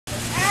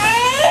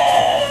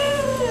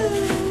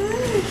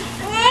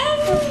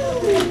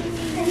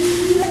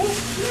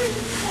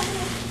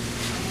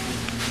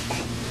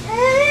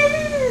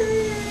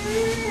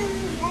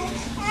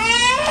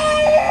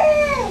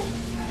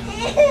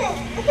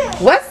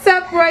What's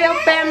up, Royal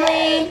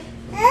Family?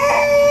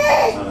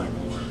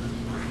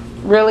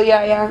 Really,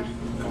 Yaya?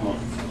 Come on.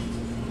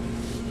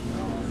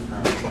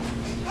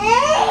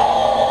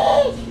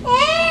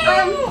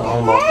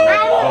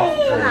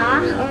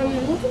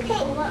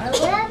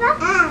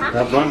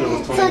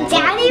 So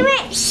Daddy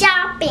went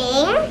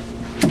shopping.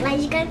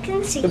 As you guys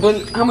can see.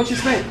 How much you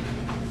spent?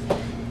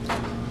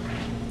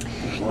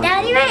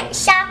 Daddy went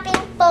shopping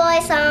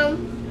for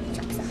some.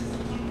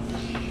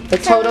 The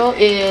total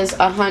is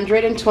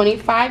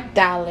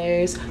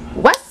 $125.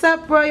 What's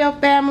up, Royal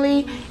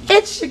Family?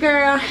 It's your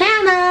girl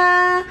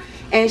Hannah,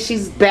 and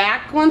she's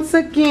back once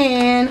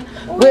again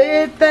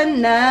with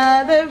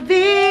another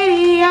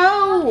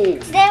video.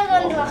 Today we're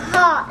going to do a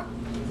haul.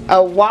 A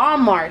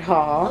Walmart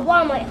haul. A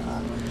Walmart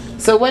haul.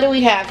 So what do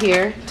we have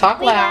here? Talk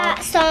We loud.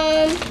 got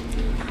some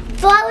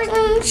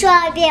frozen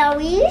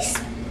strawberries.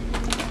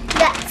 We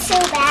got 2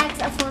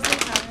 bags of frozen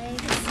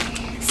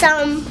strawberries.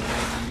 Some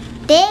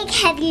big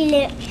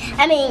heavy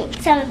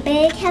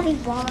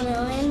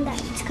watermelon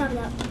that's coming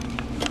up.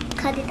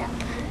 Cut it up.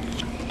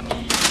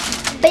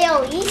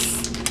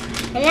 Berries.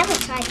 I never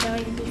tried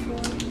berries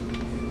before.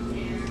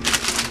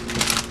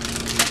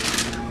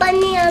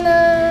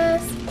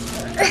 Bananas.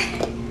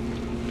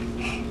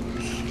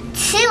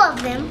 2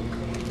 of them.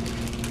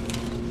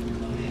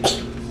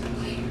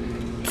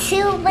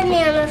 2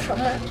 bananas from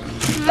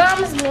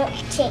Mom's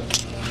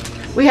milkshake.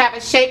 We have a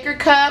shaker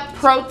cup,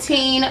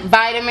 protein,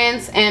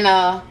 vitamins, and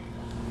a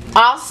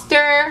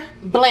Oster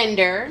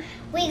blender.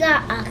 We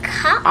got a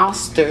cup.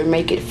 Oster,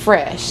 make it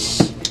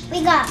fresh.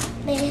 We got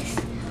this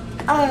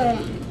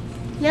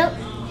milk.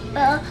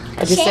 I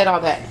just said all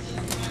that.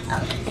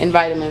 And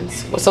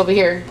vitamins. What's over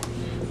here?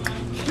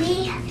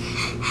 We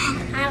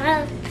have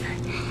an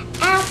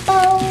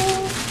apple.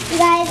 You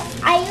guys,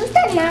 I used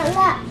to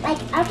not like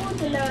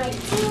apples and I like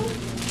too.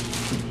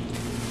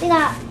 We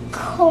got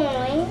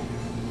corn.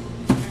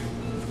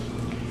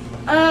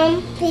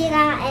 We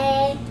got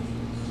a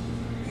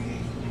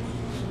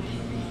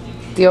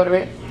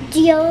Deodorant.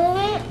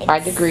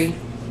 5 degree.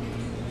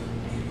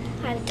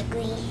 5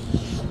 degree.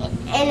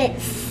 And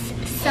it's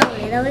soda.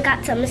 Then we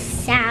got some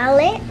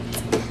salad.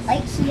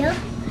 Like here.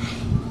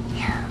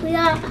 We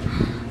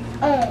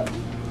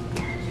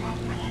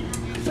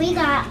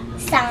got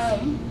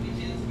some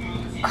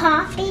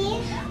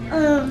coffee.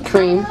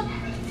 Cream.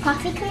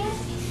 Coffee cream.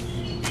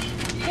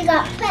 We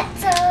got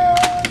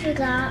pretzels. We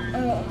got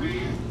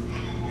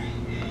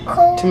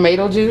cold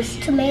Tomato juice.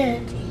 tomato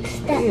juice.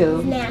 That Ew.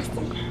 is nasty.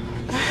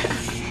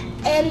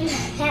 And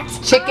that's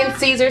Chicken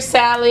Caesar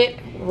salad,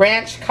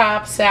 ranch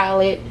Cobb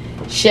salad,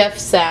 chef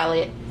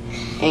salad,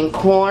 and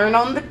corn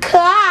on the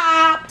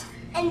cob.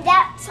 And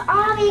that's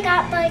all we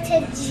got for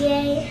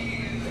today.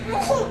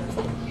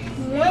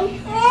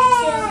 1,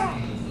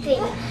 2, 3.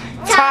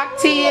 Talk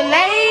to you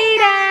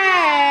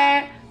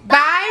later.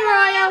 Bye,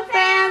 Royal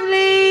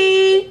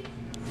Family.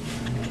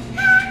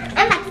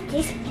 I'm about to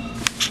do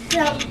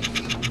some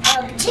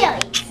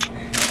chilies.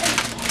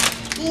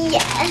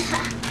 Yeah.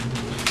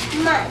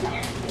 Mine.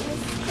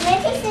 Can I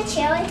taste the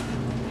chili?